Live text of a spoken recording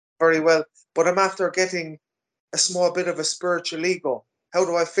very well, but I'm after getting a small bit of a spiritual ego. How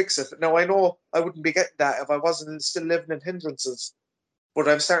do I fix it? Now, I know I wouldn't be getting that if I wasn't still living in hindrances, but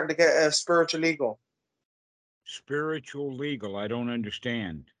I'm starting to get a spiritual ego. Spiritual legal, I don't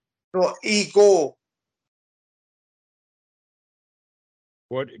understand. No, ego,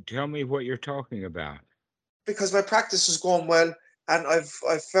 What? Tell me what you're talking about. because my practice is going well, and I've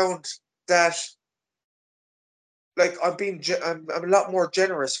found that like I'm a lot more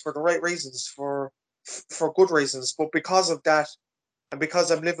generous for the right reasons, for good reasons, but because of that, and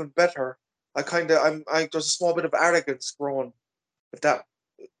because I'm living better, I there's a small bit of arrogance growing, if that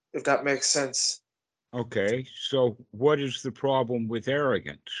if that makes sense. Okay, so what is the problem with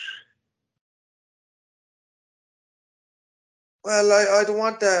arrogance? Well, I don't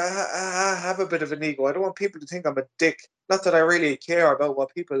want to have a bit of an ego. I don't want people to think I'm a dick. Not that I really care about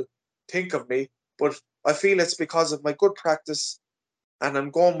what people think of me, but I feel it's because of my good practice, and I'm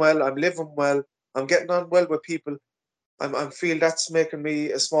going well, I'm living well, I'm getting on well with people. I feel that's making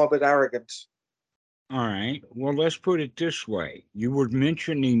me a small bit arrogant. All right, well, let's put it this way. You were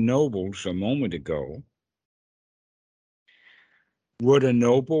mentioning nobles a moment ago. Would a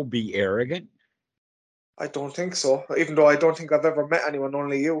noble be arrogant? I don't think so, even though I don't think I've ever met anyone,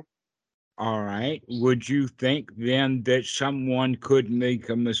 only you. All right. Would you think then that someone could make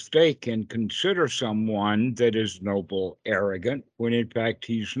a mistake and consider someone that is noble arrogant when in fact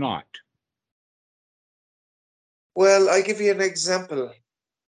he's not? Well, I give you an example.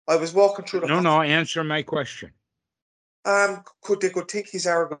 I was walking through the No, no, hospital. answer my question. They could think he's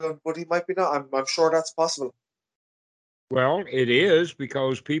arrogant, but he might be not. I'm sure that's possible. Well, it is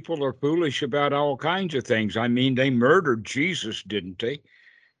because people are foolish about all kinds of things. I mean, they murdered Jesus, didn't they?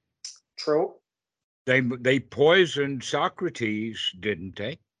 True, They poisoned Socrates, didn't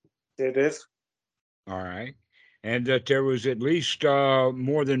they? they did. All right. And that there was at least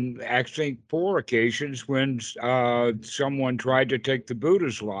more than, I think, four occasions when someone tried to take the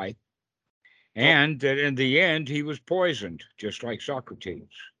Buddha's life, Oh, and that in the end he was poisoned, just like Socrates.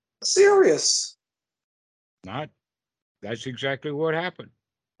 serious? Not That's exactly what happened.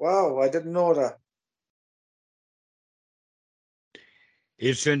 Wow, I didn't know that.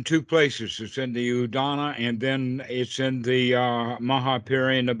 It's in two places. It's in the Udana, and then it's in the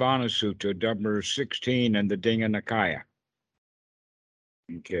Mahaparinibbana Sutta, number 16, and the Dinga Nikaya.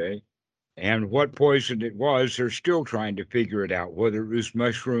 Okay. And what poison it was, they're still trying to figure it out, whether it was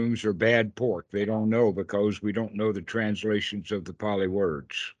mushrooms or bad pork. They don't know because we don't know the translations of the Pali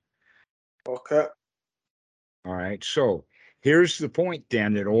words. Okay, All right. So here's the point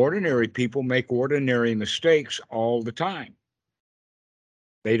then, that ordinary people make ordinary mistakes all the time.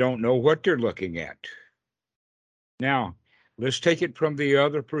 They don't know what they're looking at. Now, let's take it from the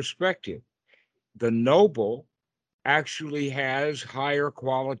other perspective. The noble actually has higher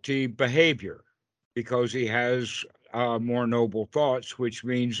quality behavior because he has more noble thoughts, which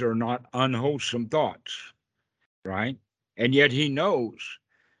means they're not unwholesome thoughts, right? And yet he knows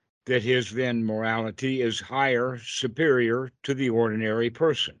that his then morality is higher, superior to the ordinary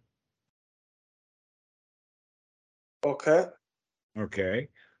person. okay, Okay.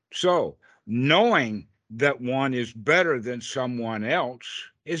 So knowing that one is better than someone else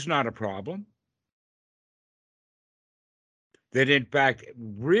is not a problem. That in fact,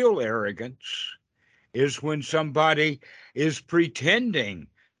 real arrogance is when somebody is pretending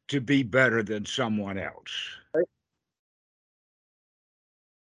to be better than someone else.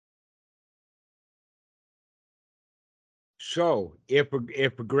 So if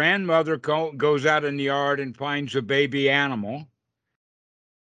a grandmother goes out in the yard and finds a baby animal,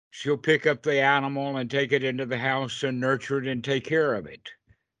 she'll pick up the animal and take it into the house and nurture it and take care of it,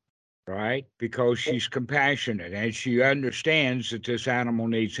 right? Because she's compassionate and she understands that this animal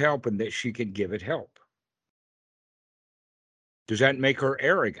needs help and that she can give it help. Does that make her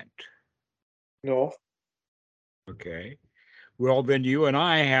arrogant? no, Okay. Well, then you and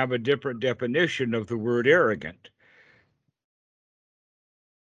I have a different definition of the word arrogant,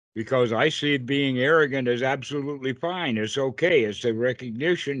 because I see being arrogant as absolutely fine. It's okay. It's a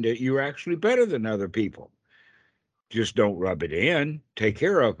recognition that you're actually better than other people. Just don't rub it in. Take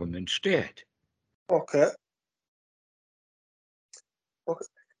care of them instead. okay, okay.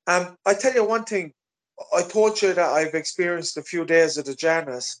 I tell you one thing. I told you that I've experienced a few days of the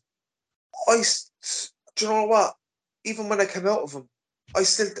jhanas. Do you know what? Even when I came out of them, I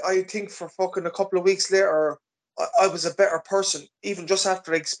think for fucking a couple of weeks later, I was a better person, even just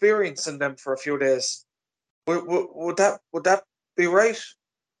after experiencing them for a few days. Would that be right?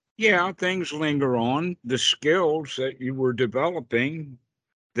 Yeah, things linger on. The skills that you were developing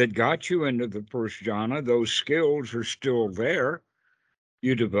that got you into the first jhana, those skills are still there.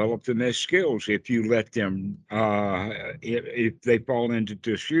 You develop them as skills. If you let them, if they fall into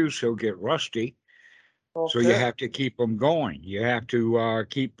disuse, they'll get rusty. So you Okay. have to keep them going. You have to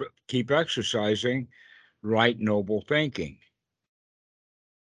keep exercising right noble thinking.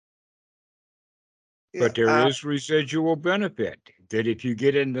 Yeah. But there is residual benefit that if you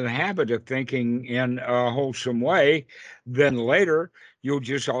get into the habit of thinking in a wholesome way, then later you'll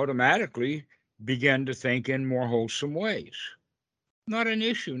just automatically begin to think in more wholesome ways. Not an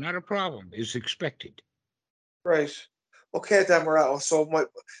issue, not a problem. It's expected. Right. Okay, then, Morato. So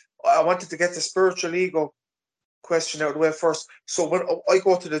I wanted to get the spiritual ego question out of the way first. So when I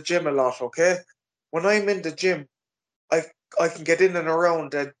go to the gym a lot, okay, when I'm in the gym, I I can get in and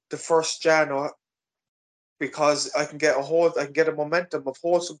around the first jhana because I can get a momentum of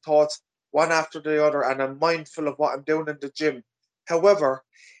wholesome thoughts one after the other, and I'm mindful of what I'm doing in the gym. However,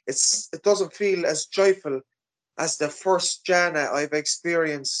 it doesn't feel as joyful as the first jhana I've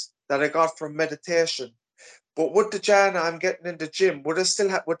experienced that I got from meditation. But with the jhana I'm getting in the gym, would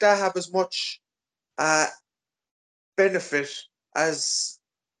that have as much uh, benefit as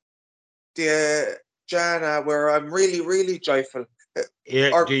the jhana where I'm really, really joyful? Uh,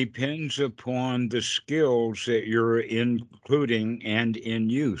 It Or depends upon the skills that you're including and in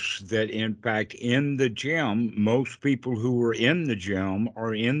use. That, in fact, in the gym, most people who are in the gym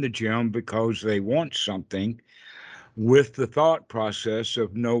are in the gym because they want something with the thought process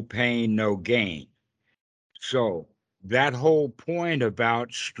of no pain, no gain. So, that whole point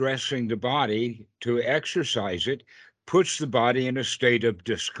about stressing the body to exercise it puts the body in a state of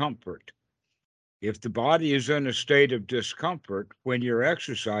discomfort. If the body is in a state of discomfort when you're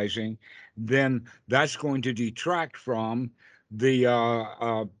exercising, then that's going to detract from the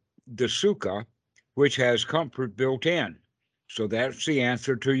the sukha, which has comfort built in. So that's the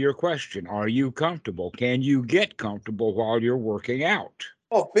answer to your question. Are you comfortable? Can you get comfortable while you're working out?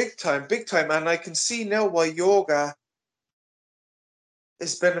 oh, big time, big time. And I can see now why yoga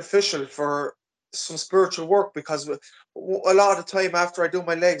is beneficial for some spiritual work because a lot of the time after I do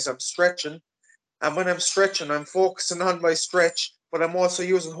my legs, I'm stretching. And when I'm stretching, I'm focusing on my stretch, but I'm also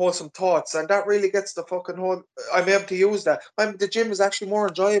using wholesome thoughts. And that really gets the fucking whole. I'm able to use that. The gym is actually more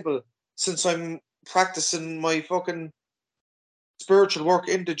enjoyable since I'm practicing my fucking spiritual work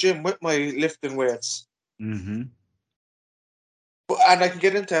in the gym with my lifting weights. Mm-hmm. And I can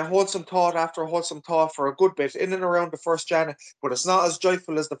get into wholesome thought after wholesome thought for a good bit in and around the first jhana, but it's not as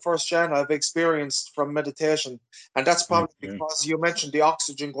joyful as the first jhana I've experienced from meditation. And that's probably Okay. because you mentioned the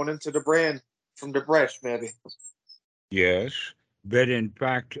oxygen going into the brain from the breath, maybe. Yes, but in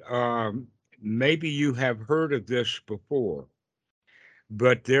fact, maybe you have heard of this before,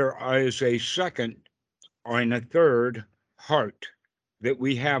 but there is a second and a third heart, that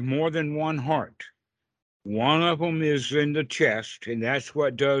we have more than one heart. One of them is in the chest, and that's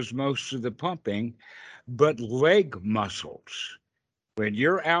what does most of the pumping, but leg muscles. When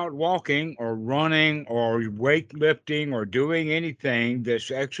you're out walking or running or weightlifting or doing anything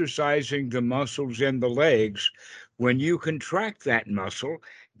that's exercising the muscles in the legs, when you contract that muscle,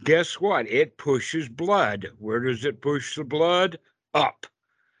 guess what? It pushes blood. Where does it push the blood? Up.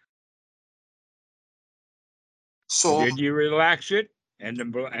 So, Then you relax it, and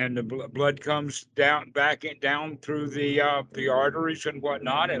the blood comes down down through the arteries and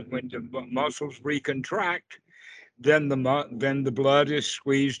whatnot. And when the muscles recontract, then then the blood is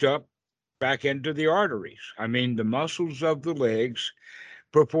squeezed up back into the arteries. I mean, the muscles of the legs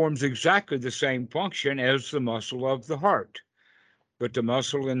performs exactly the same function as the muscle of the heart, but the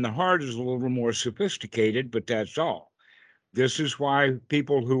muscle in the heart is a little more sophisticated. But that's all. This is why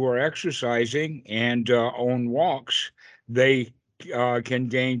people who are exercising and on walks, they can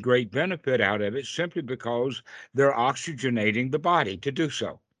gain great benefit out of it simply because they're oxygenating the body to do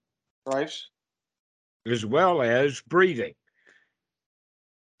so, right. as well as breathing.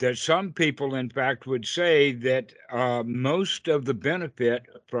 That some people, in fact, would say that most of the benefit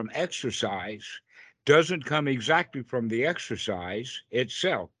from exercise doesn't come exactly from the exercise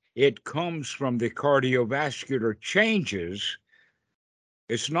itself. It comes from the cardiovascular changes.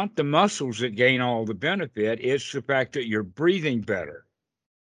 It's not the muscles that gain all the benefit, it's the fact that you're breathing better.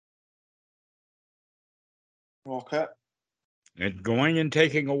 Okay. And going and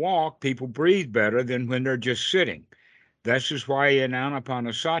taking a walk, people breathe better than when they're just sitting. That's just why in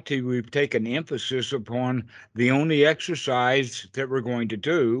Anapanasati, we've taken emphasis upon the only exercise that we're going to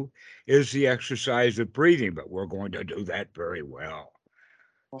do is the exercise of breathing, but we're going to do that very well.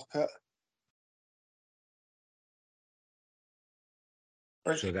 Okay.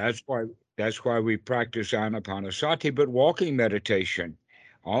 Right. So that's why we practice Anapanasati, but walking meditation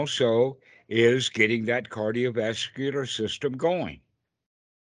also is getting that cardiovascular system going.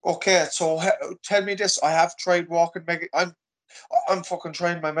 Okay, so tell me this. I have tried walking. I'm fucking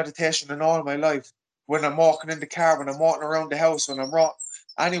trying my meditation in all my life. When I'm walking in the car, when I'm walking around the house, when I'm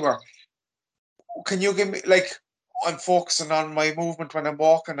anywhere. Can you give me like? I'm focusing on my movement when I'm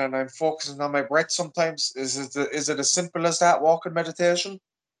walking, and I'm focusing on my breath. Sometimes is it as simple as that? Walking meditation.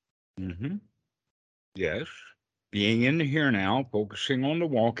 Mm-hmm. Yes. Being in the here now, focusing on the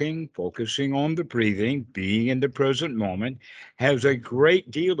walking, focusing on the breathing, being in the present moment has a great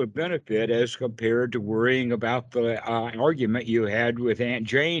deal of benefit as compared to worrying about the argument you had with Aunt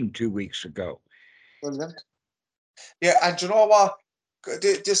Jane 2 weeks ago. Brilliant. Yeah, and you know what?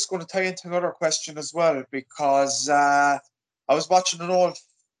 This is going to tie into another question as well because I was watching an old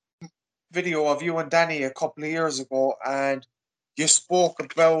video of you and Danny a couple of years ago, and you spoke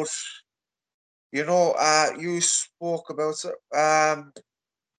about, you spoke about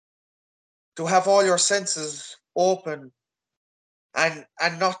to have all your senses open and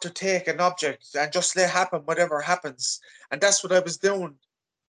not to take an object and just let happen whatever happens, and that's what I was doing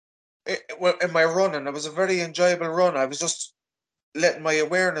in my run, and it was a very enjoyable run. I was just letting my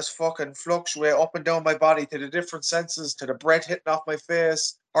awareness fucking fluctuate up and down my body to the different senses, to the breath hitting off my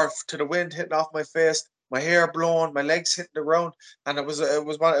face, or to the wind hitting off my face, my hair blowing, my legs hitting the ground, and it was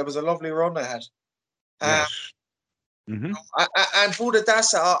a lovely run I had. Yes. Mm-hmm. And Buddha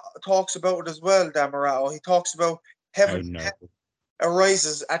Dasa talks about it as well, Damarato. He talks about I heaven know.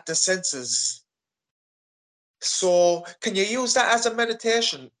 arises at the senses. So can you use that as a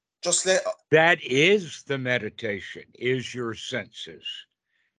meditation? Just let That is the meditation, is your senses,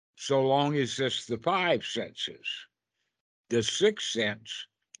 so long as it's the five senses. The sixth sense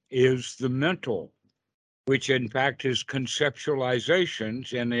is the mental, which in fact is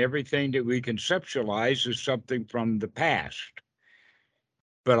conceptualizations, and everything that we conceptualize is something from the past.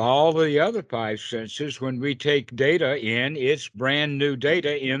 But all the other five senses, when we take data in, it's brand new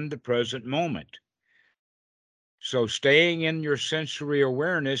data in the present moment. So staying in your sensory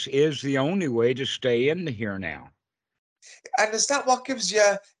awareness is the only way to stay in the here now. And is that what gives you,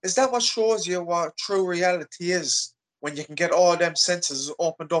 is that what shows you what true reality is? When you can get all them senses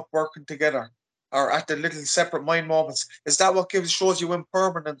opened up working together, or at the little separate mind moments, is that what shows you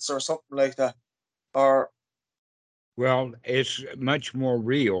impermanence or something like that? Or Well, it's much more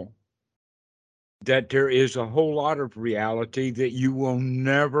real that there is a whole lot of reality that you will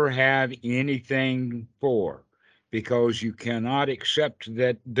never have anything for because you cannot accept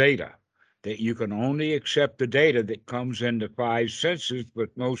that data. That you can only accept the data that comes in the five senses,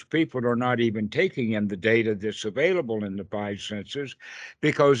 but most people are not even taking in the data that's available in the five senses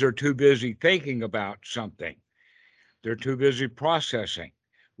because they're too busy thinking about something. They're too busy processing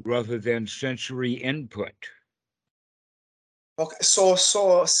rather than sensory input. okay,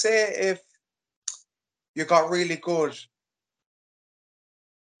 so say if you got really good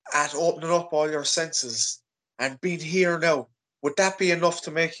at opening up all your senses and being here now, would that be enough to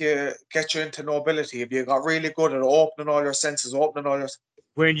make you get you into nobility if you got really good at opening all your senses, opening all your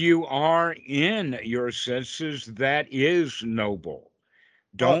When you are in your senses, that is noble.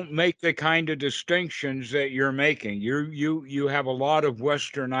 oh, Don't make the kind of distinctions that you're making. You have a lot of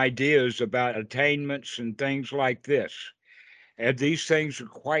Western ideas about attainments and things like this, and these things are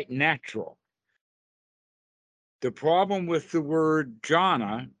quite natural. The problem with the word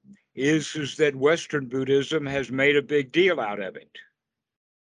jhana is that Western Buddhism has made a big deal out of it,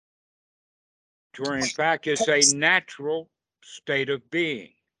 where in fact it's a natural state of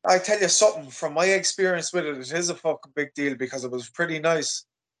being. I tell you something from my experience with it, it is a fucking big deal because it was pretty nice.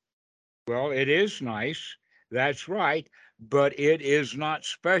 Well, it is nice. That's right. But it is not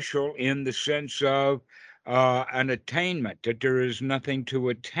special in the sense of an attainment, that there is nothing to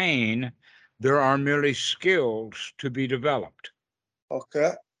attain. There are merely skills to be developed.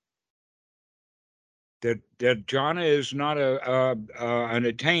 Okay. That jhana is not an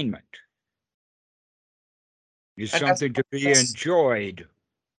attainment. It's And something to be that's enjoyed.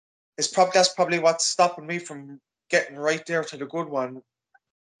 that's probably what's stopping me from getting right there to the good one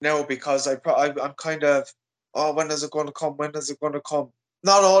now because I'm kind of, oh, when is it going to come? When is it going to come?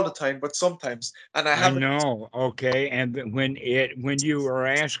 Not all the time, but sometimes. And I I haven't. know, okay. And when you are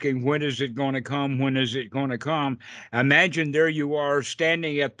asking when is it going to come, when is it going to come, imagine there you are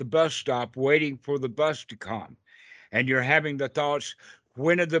standing at the bus stop waiting for the bus to come, and you're having the thoughts,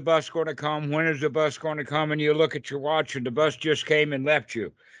 when is the bus going to come? When is the bus going to come? And you look at your watch and the bus just came and left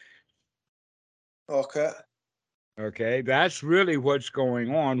you. Okay. Okay, that's really what's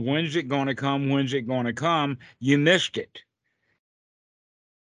going on. When's it going to come? When's it going to come? You missed it.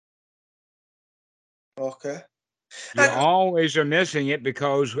 Okay. You always are missing it,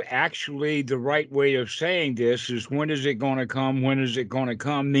 because actually the right way of saying this is, when is it going to come? When is it going to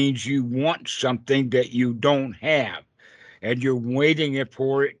come means you want something that you don't have, and you're waiting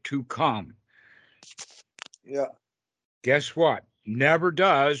for it to come. Yeah. Guess what? Never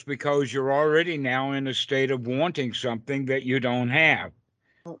does, because you're already now in a state of wanting something that you don't have.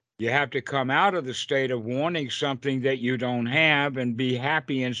 You have to come out of the state of wanting something that you don't have and be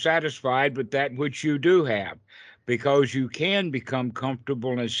happy and satisfied with that which you do have, because you can become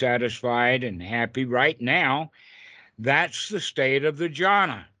comfortable and satisfied and happy right now. That's the state of the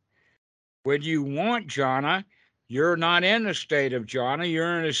jhana. When you want jhana, you're not in a state of jhana,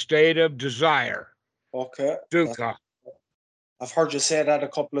 you're in a state of desire, Okay. dukkha. I've heard you say that a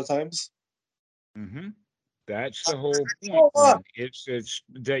couple of times. Mm-hmm. That's the whole point, Oh, then. It's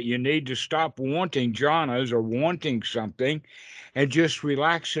that you need to stop wanting jhanas or wanting something, and just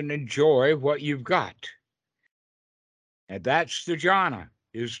relax and enjoy what you've got. And that's the jhana,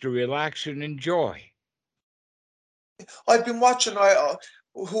 is to relax and enjoy. I've been watching.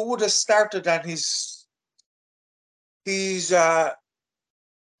 Who would have started, and he's he's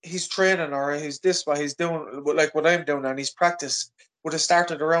training, or he's this what he's doing, like what I'm doing, and he's practice would have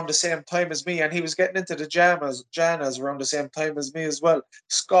started around the same time as me, and he was getting into the jhanas around the same time as me as well.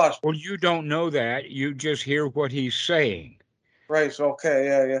 Scott. Well, you don't know that. You just hear what he's saying. Right. Okay.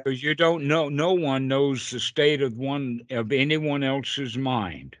 Yeah. Yeah. Because you don't know, no one knows the state of anyone else's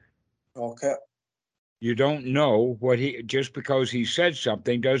mind. Okay. You don't know what just because he said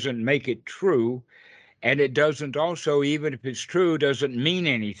something doesn't make it true. And it doesn't also, even if it's true, doesn't mean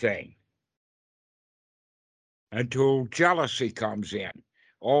anything until jealousy comes in.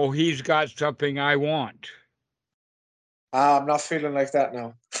 Oh, he's got something I want. I'm not feeling like that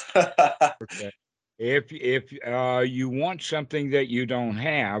now. Okay. If you want something that you don't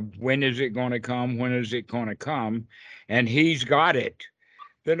have, when is it going to come? When is it going to come? And he's got it.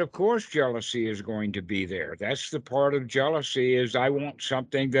 Then of course jealousy is going to be there. That's the part of jealousy, is I want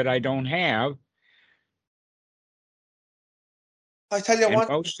something that I don't have. I tell you And what.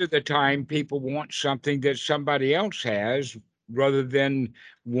 most of the time, people want something that somebody else has, rather than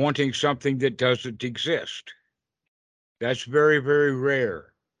wanting something that doesn't exist. That's very, very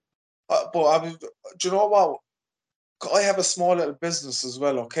rare. But I mean, do you know what? I have a small little business as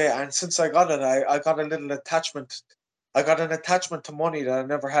well. Okay, and since I got it, I got a little attachment. I got an attachment to money that I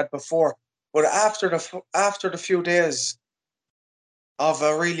never had before. But after the few days of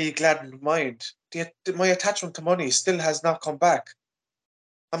a really gladdened mind, my attachment to money still has not come back.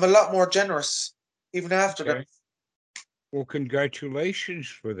 I'm a lot more generous even after that. Okay. Well, congratulations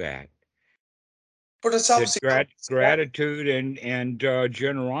for that. But it's That obviously not small. gratitude and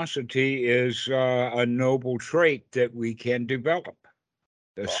generosity is a noble trait that we can develop,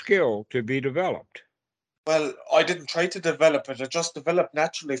 a skill to be developed. Well, I didn't try to develop it. It just developed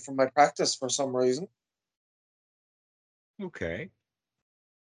naturally from my practice for some reason. Okay.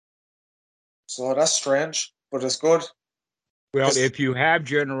 So that's strange, but it's good. Well, Because if you have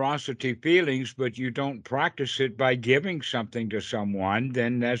generosity feelings, but you don't practice it by giving something to someone,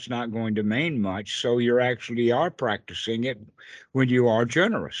 then that's not going to mean much. So you actually are practicing it when you are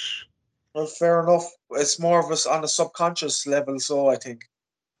generous. well, fair enough. It's more of us on a subconscious level, so I think.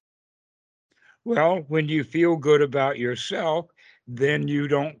 Well, when you feel good about yourself, then you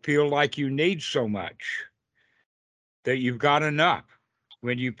don't feel like you need so much, that you've got enough.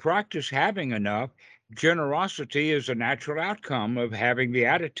 When you practice having enough, generosity is a natural outcome of having the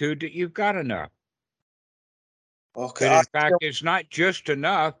attitude that you've got enough. Okay. That in fact, it's not just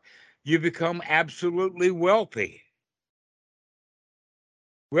enough, you become absolutely wealthy,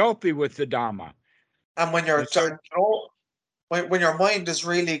 wealthy with the Dhamma. And when you're, And so, you know, when your mind is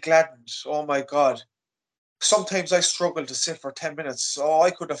really gladdened, oh my God. Sometimes I struggle to sit for 10 minutes. Oh, I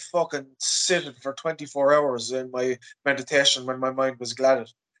could have fucking sitted for 24 hours in my meditation when my mind was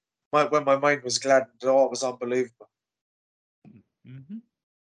gladdened. When my mind was gladdened, oh, it was unbelievable. mhm.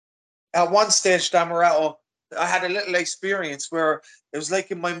 At one stage, Damarato, I had a little experience where it was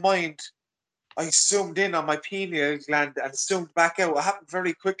like in my mind, I zoomed in on my pineal gland and zoomed back out. It happened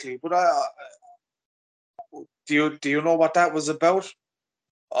very quickly, but do you know what that was about?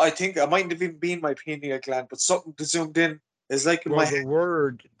 I think it might have even been my pineal gland, but something zoomed in is like in my Well,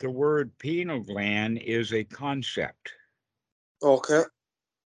 head. the word pineal gland is a concept, Okay,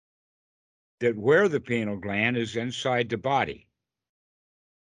 that where the pineal gland is inside the body.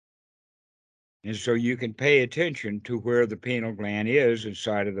 And so you can pay attention to where the pineal gland is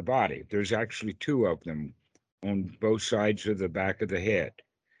inside of the body. There's actually two of them on both sides of the back of the head.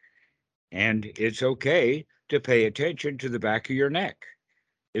 And it's okay to pay attention to the back of your neck.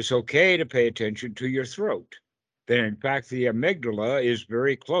 It's okay to pay attention to your throat. then in fact the amygdala is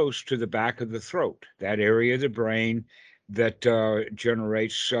very close to the back of the throat, that area of the brain that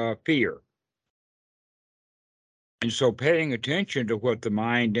generates fear. And so paying attention to what the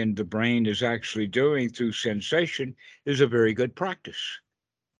mind and the brain is actually doing through sensation is a very good practice.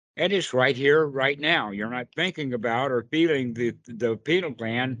 And it's right here, right now. You're not thinking about or feeling the pineal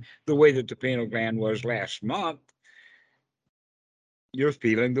gland the way that the pineal gland was last month. You're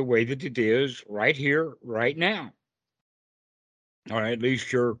feeling the way that it is right here, right now. Or at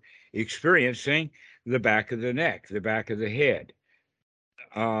least you're experiencing the back of the neck, the back of the head.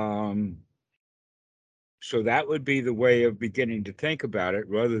 So that would be the way of beginning to think about it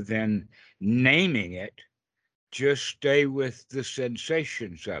rather than naming it. Just stay with the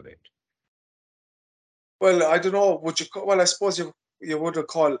sensations of it. Well, I don't know. Well, I suppose you would have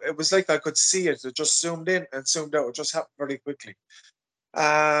called. It was like I could see it. It just zoomed in and zoomed out. It just happened very quickly.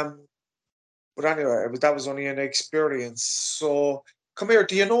 But anyway, that was only an experience. So come here.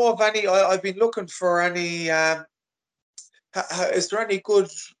 Do you know of any? I've been looking for any. Is there any good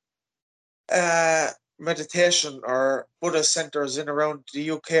meditation or Buddhist centers in around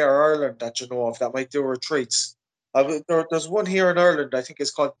the UK or Ireland that you know of that might do retreats? There's one here in Ireland, I think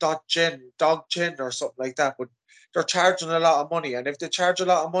it's called Dog Gen or something like that, but they're charging a lot of money. And if they charge a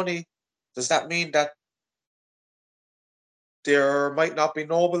lot of money, does that mean that there might not be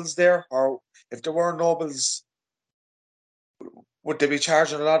nobles there? Or if there were nobles, would they be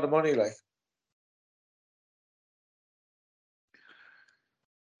charging a lot of money? Like,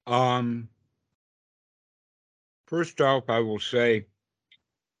 First off, I will say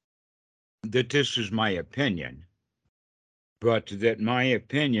that this is my opinion, but that my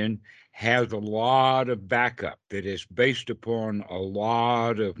opinion has a lot of backup that is based upon a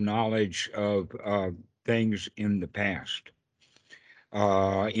lot of knowledge of things in the past.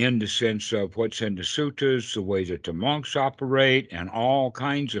 In the sense of what's in the suttas, the way that the monks operate, and all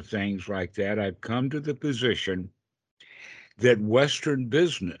kinds of things like that, I've come to the position that Western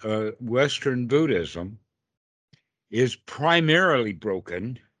Buddhism is primarily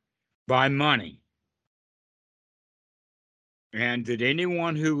broken by money, and that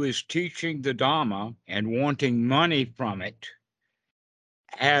anyone who is teaching the Dhamma and wanting money from it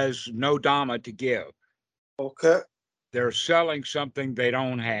has no Dhamma to give. okay, They're selling something they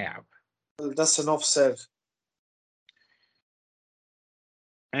don't have. well, that's enough said.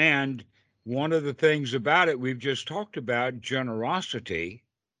 And one of the things about it, we've just talked about generosity.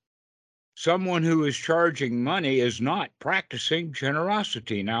 Someone who is charging money is not practicing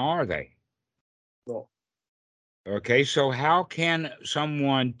generosity now, are they? No. Okay, so how can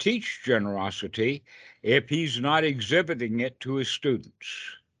someone teach generosity if he's not exhibiting it to his students?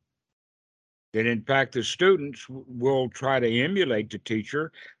 That in fact, the students will try to emulate the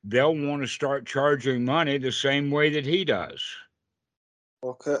teacher. They'll want to start charging money the same way that he does.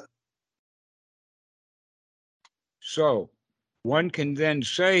 Okay. So one can then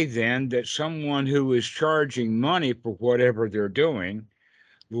say then that someone who is charging money for whatever they're doing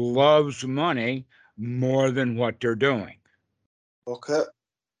loves money more than what they're doing. Okay.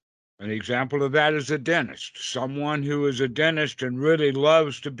 An example of that is a dentist. Someone who is a dentist and really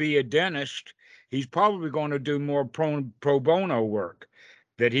loves to be a dentist, he's probably going to do more pro bono work,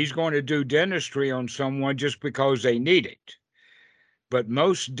 that he's going to do dentistry on someone just because they need it. But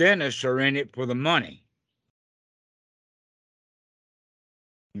most dentists are in it for the money.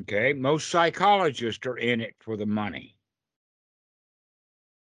 Okay, most psychologists are in it for the money.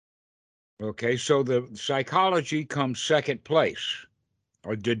 Okay, so the psychology comes second place,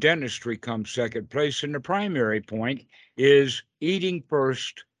 or the dentistry comes second place, and the primary point is eating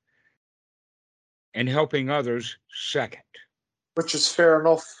first and helping others second. Which is fair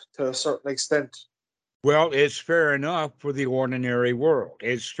enough to a certain extent. Well, it's fair enough for the ordinary world.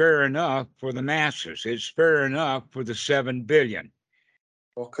 It's fair enough for the masses. It's fair enough for the 7 billion.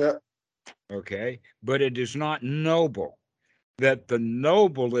 Okay. Okay, but it is not noble. That the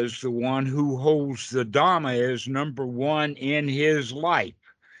noble is the one who holds the Dhamma as number one in his life.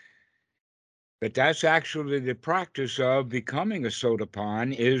 But that's actually the practice of becoming a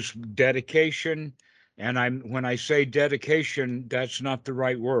Sotapan is dedication. And when I say dedication, that's not the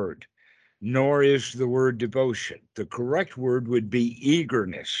right word, nor is the word devotion. The correct word would be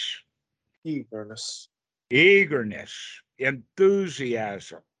eagerness. Eagerness. Eagerness,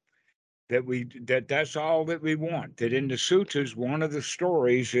 enthusiasm. That's all that we want. That in the suttas, one of the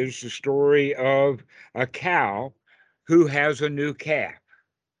stories is the story of a cow who has a new calf.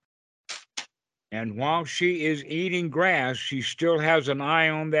 And while she is eating grass, she still has an eye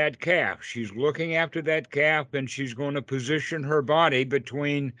on that calf. She's looking after that calf, and she's going to position her body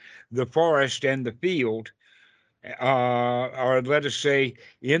between the forest and the field or let us say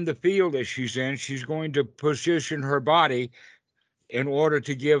in the field that she's in, she's going to position her body in order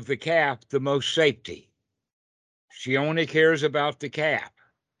to give the calf the most safety. She only cares about the calf.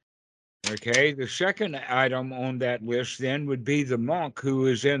 Okay, the second item on that list then would be the monk who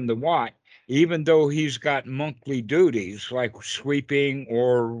is in the Wat, even though he's got monkly duties like sweeping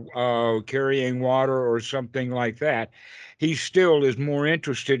or carrying water or something like that. He still is more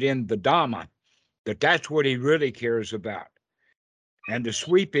interested in the Dhamma, that that's what he really cares about. And the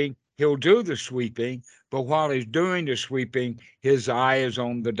sweeping, he'll do the sweeping, but while he's doing the sweeping, his eye is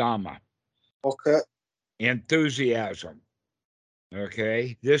on the Dhamma. Okay. Enthusiasm.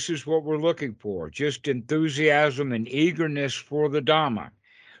 Okay, this is what we're looking for, just enthusiasm and eagerness for the Dhamma.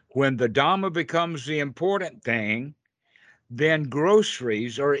 When the Dhamma becomes the important thing, then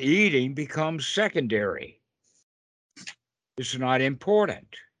groceries or eating becomes secondary. It's not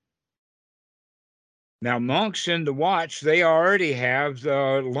important. Now, monks in the Wats, they already have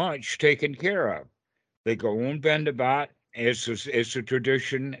the lunch taken care of. They go on bendabat. It's a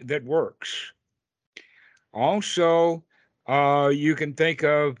tradition that works. Also, you can think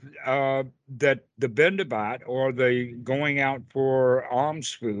of that the bendabat or the going out for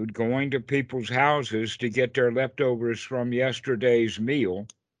alms food, going to people's houses to get their leftovers from yesterday's meal,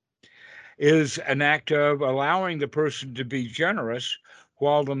 is an act of allowing the person to be generous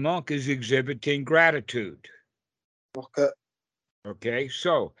while the monk is exhibiting gratitude. Okay. Okay,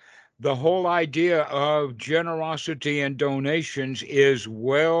 so the whole idea of generosity and donations is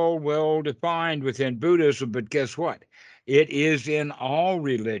well defined within Buddhism, but guess what? It is in all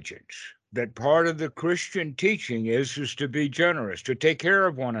religions. That part of the Christian teaching is to be generous, to take care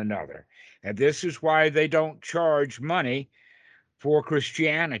of one another. And this is why they don't charge money for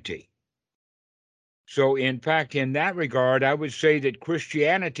Christianity. So, in fact, in that regard, I would say that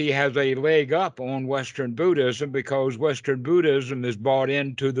Christianity has a leg up on Western Buddhism because Western Buddhism is bought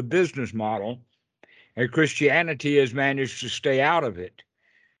into the business model, and Christianity has managed to stay out of it.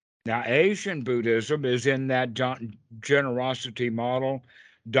 Now, Asian Buddhism is in that generosity model,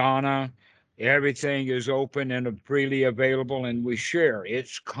 dana, everything is open and freely available, and we share.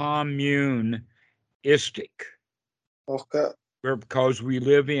 It's communistic. Okay. Because we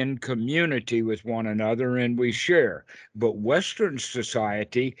live in community with one another and we share. But Western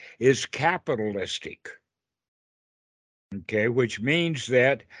society is capitalistic, okay, which means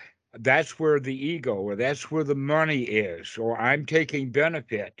that that's where the ego or that's where the money is, or I'm taking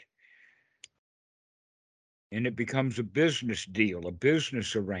benefit. And it becomes a business deal, a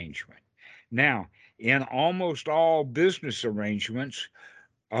business arrangement. Now, in almost all business arrangements,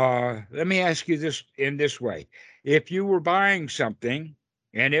 let me ask you this in this way. If you were buying something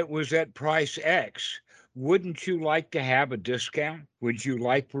and it was at price X, wouldn't you like to have a discount? Would you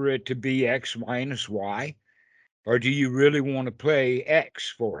like for it to be X minus Y? Or do you really want to pay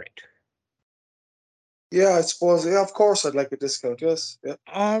X for it? Yeah, I suppose. Yeah, of course, I'd like a discount. Yes. Yeah.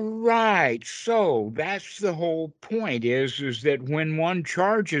 All right. So that's the whole point is that when one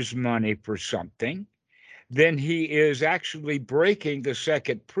charges money for something, then he is actually breaking the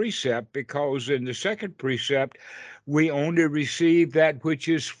second precept because in the second precept, we only receive that which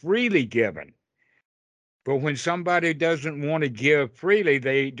is freely given. But when somebody doesn't want to give freely,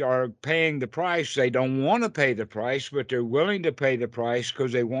 they are paying the price. They don't want to pay the price, but they're willing to pay the price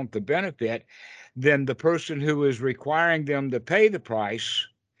because they want the benefit. Then the person who is requiring them to pay the price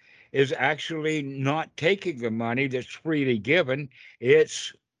is actually not taking the money that's freely given,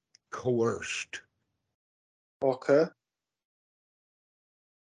 it's coerced. Okay.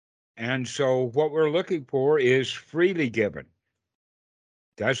 And so what we're looking for is freely given.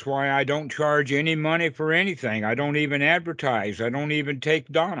 That's why I don't charge any money for anything. I don't even advertise. I don't even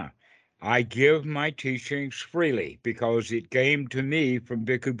take dana. I give my teachings freely because it came to me from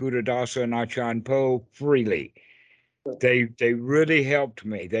Bhikkhu Buddhadasa and Achan Po freely. They really helped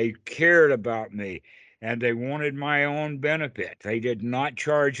me. They cared about me and they wanted my own benefit. They did not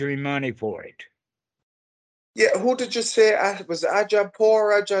charge me money for it. Yeah. Who did you say? Was it Ajahn Po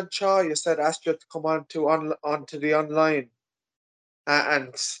or Ajahn Chah? You said asked you to come onto the online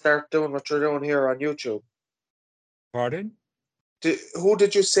and start doing what you're doing here on YouTube. Pardon? Who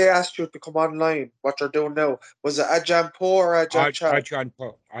did you say asked you to come online? What you're doing now? Was it Ajahn Po or Ajahn Chah? Achan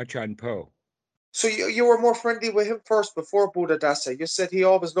Po. Achan Po. So you were more friendly with him first before Buddha Dasa. You said he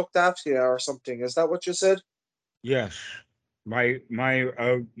always looked after you or something. Is that what you said? Yes. My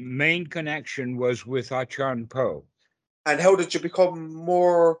main connection was with Achan Po. And how did you become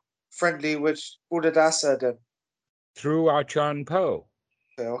more friendly with Buddha Dasa then? Through Achan Po.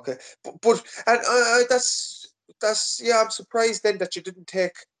 Okay, okay. But and that's yeah. I'm surprised then that you didn't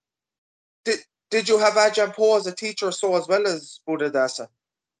take. Did Did you have Ajahn Po as a teacher so as well as Buddhadasa?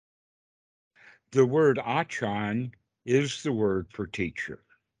 The word Achan is the word for teacher.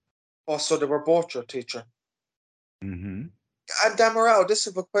 Oh, so they were both your teacher. Mm-hmm. And Damarao, this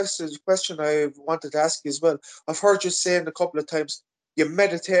is a question I wanted to ask you as well. I've heard you saying a couple of times you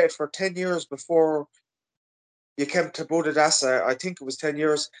meditated for 10 years before you came to Buddhadasa. I think it was 10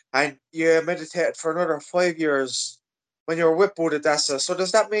 years. And you meditated for another 5 years when you were with Buddhadasa. So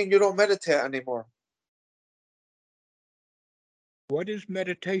does that mean you don't meditate anymore? What is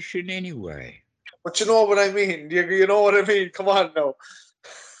meditation anyway? But you know what I mean. You know what I mean. Come on now.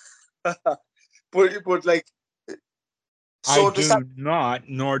 but like, I so does that? do not,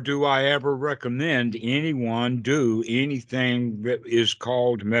 nor do I ever recommend anyone do anything that is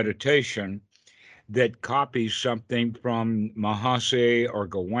called meditation that copies something from Mahasi or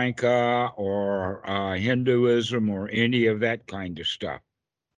Goenka or Hinduism or any of that kind of stuff.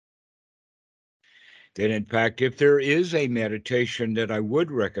 That in fact, if there is a meditation that I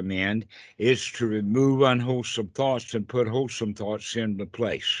would recommend, it's to remove unwholesome thoughts and put wholesome thoughts into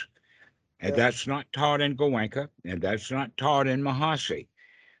place. And Yeah. that's not taught in Goenka, and that's not taught in Mahasi.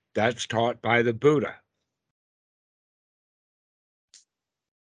 That's taught by the Buddha.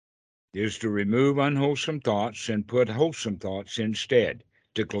 Is to remove unwholesome thoughts and put wholesome thoughts instead,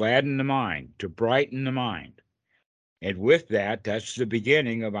 to gladden the mind, to brighten the mind. And with that, that's the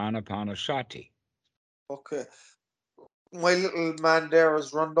beginning of Anapanasati. Okay. My little man there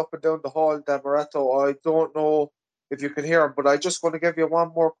is running up and down the hall, Damaretto. I don't know if you can hear him, but I just want to give you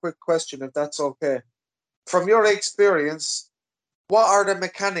one more quick question, if that's okay. From your experience, what are the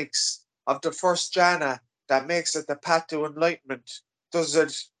mechanics of the first jhana that makes it the path to enlightenment? Does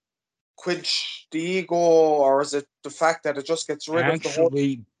it quench the ego, or is it the fact that it just gets rid of the whole?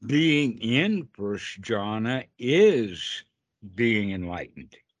 Actually, being in first jhana is being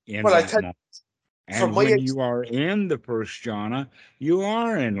enlightened in Well, I that tell moment. from And my when you are in the first jhana, you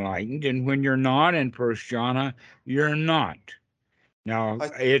are enlightened. And when you're not in first jhana, you're not. Now, I,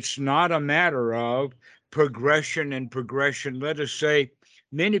 it's not a matter of progression and progression. Let us say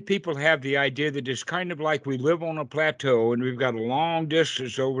many people have the idea that it's kind of like we live on a plateau and we've got a long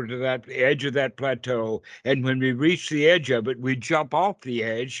distance over to that edge of that plateau. And when we reach the edge of it, we jump off the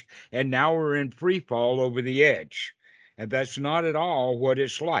edge and now we're in free fall over the edge. And that's not at all what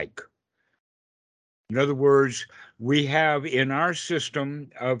it's like. In other words, we have in our system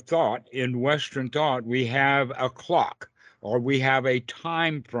of thought, in Western thought, we have a clock, or we have a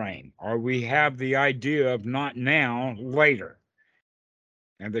time frame, or we have the idea of not now, later.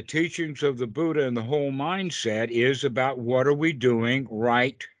 And the teachings of the Buddha and the whole mindset is about what are we doing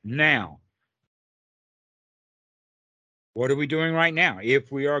right now? What are we doing right now?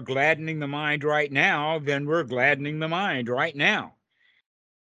 If we are gladdening the mind right now, then we're gladdening the mind right now.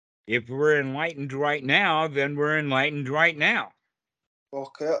 If we're enlightened right now, then we're enlightened right now.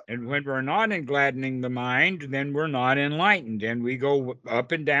 okay. And when we're not in gladdening the mind, then we're not enlightened. And we go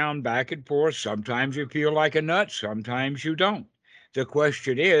up and down, back and forth. Sometimes you feel like a nut, sometimes you don't. The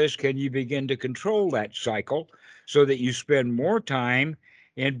question is, can you begin to control that cycle so that you spend more time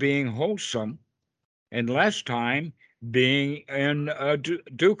in being wholesome and less time being in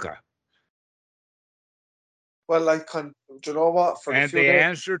dukkha? Well, I can. Do you know what? For the And few the days,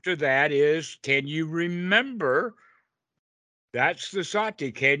 answer to that is, can you remember? That's the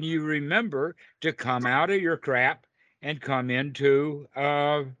sati. Can you remember to come out of your crap and come into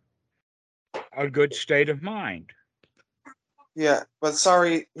a good state of mind? yeah. Well,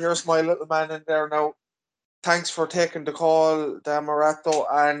 sorry. Here's my little man in there now. Thanks for taking the call, Damaretto.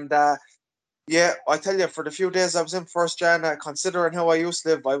 And yeah, I tell you, for the few days I was in first jhana, considering how I used to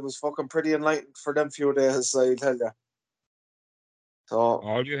live, I was fucking pretty enlightened for them few days, I tell you. So,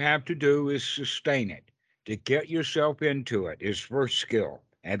 All you have to do is sustain it. To get yourself into it is first skill,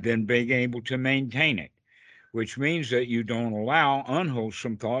 and then being able to maintain it, which means that you don't allow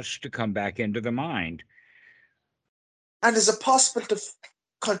unwholesome thoughts to come back into the mind. and is it possible to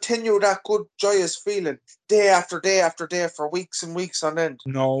continue that good, joyous feeling day after day after day for weeks and weeks on end?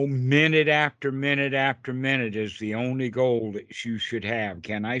 No, minute after minute after minute is the only goal that you should have.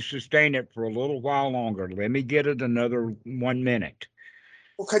 Can I sustain it for a little while longer? Let me get it another 1 minute.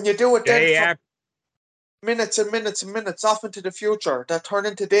 Well, can you do it then Day for after, minutes and minutes and minutes off into the future that turn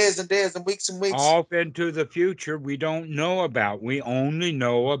into days and days and weeks and weeks? off into the future, we don't know about. We only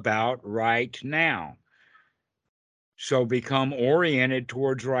know about right now. So become oriented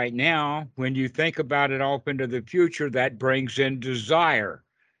towards right now. When you think about it off into the future, that brings in desire.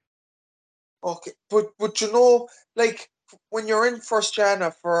 Okay, but you know, like when you're in first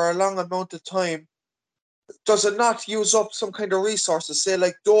jhana for a long amount of time, does it not use up some kind of resources, say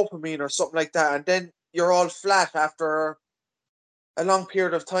like dopamine or something like that, and then you're all flat after a long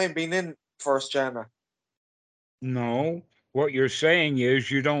period of time being in first jhana? No, what you're saying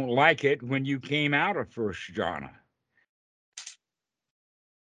is you don't like it when you came out of first jhana.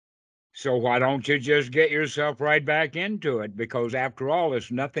 So why don't you just get yourself right back into it? Because after all, it's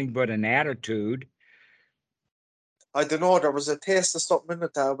nothing but an attitude. I don't know, there was a taste of something in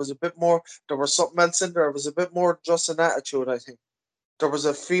it that was a bit more, there was something else in there. It was a bit more just an attitude, I think. There was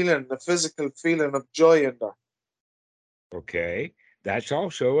a feeling, a physical feeling of joy in there. Okay, that's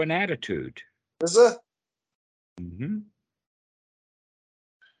also an attitude. Is it? Hmm.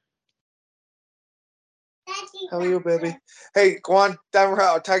 How are you, baby? Hey, go on, Dan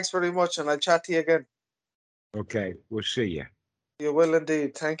Ratto, thanks very much, and I'll chat to you again. Okay, we'll see you. You will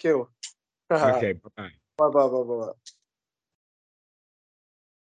indeed. Thank you. Bye Okay, bye. bye bye bye bye.